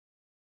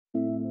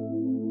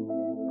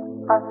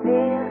My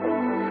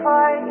feelings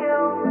for you.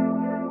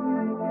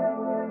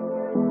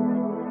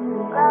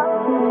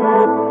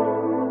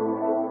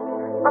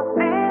 My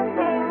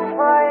feelings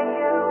for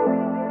you.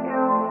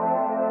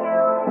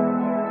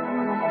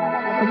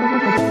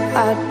 I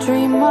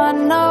dream I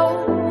know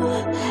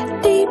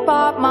deep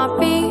up my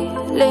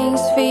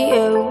feelings for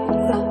you.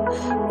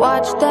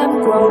 Watch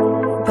them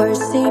grow,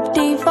 perceive,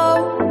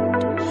 devote.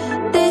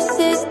 This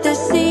is the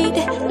seed,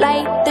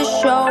 light the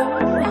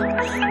show.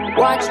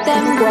 Watch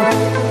them grow.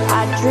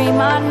 I dream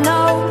I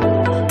know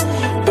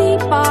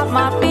deep up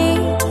my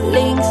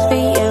feelings for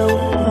you.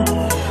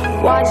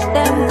 Watch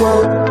them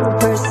grow,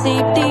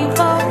 perceive,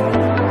 devote.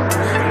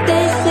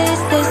 This is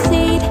the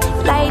seed,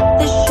 light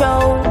the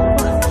show.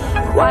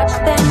 Watch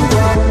them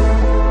grow.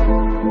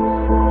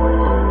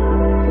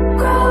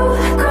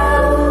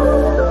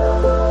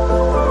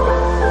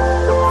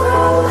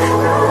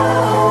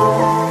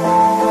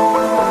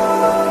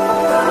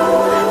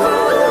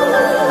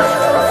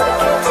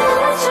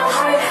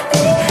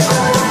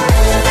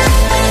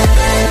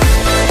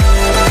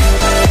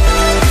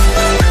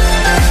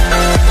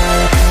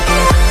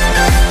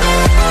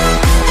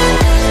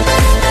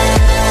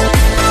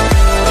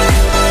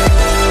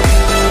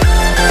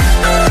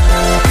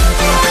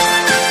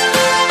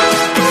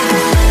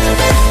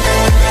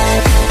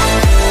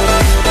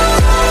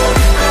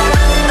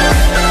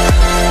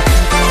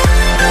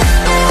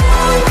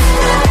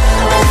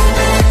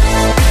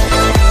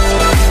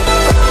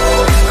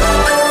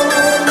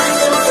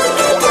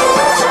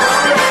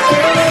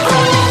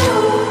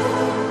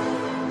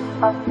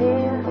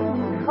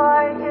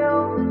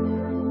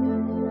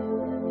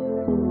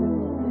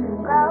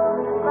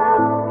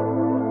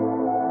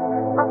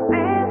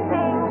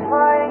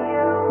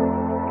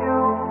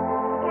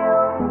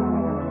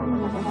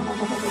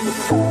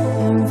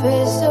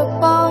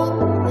 Invisible,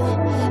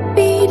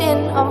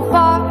 beating on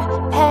far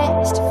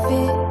past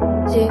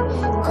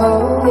physical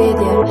with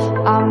you.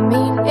 I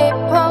mean it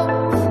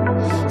both.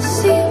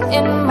 See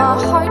in my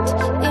heart,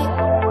 it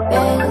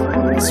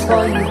bends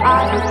for you.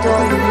 I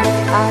adore you.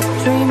 I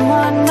dream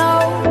I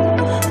know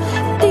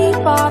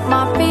deep of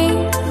my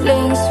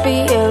feelings for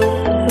you.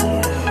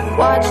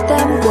 Watch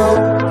them grow,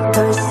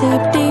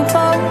 perceive,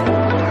 devote.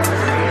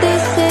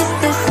 This is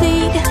the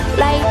seed,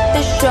 light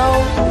the show.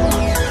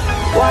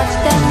 Watch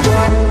them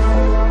grow.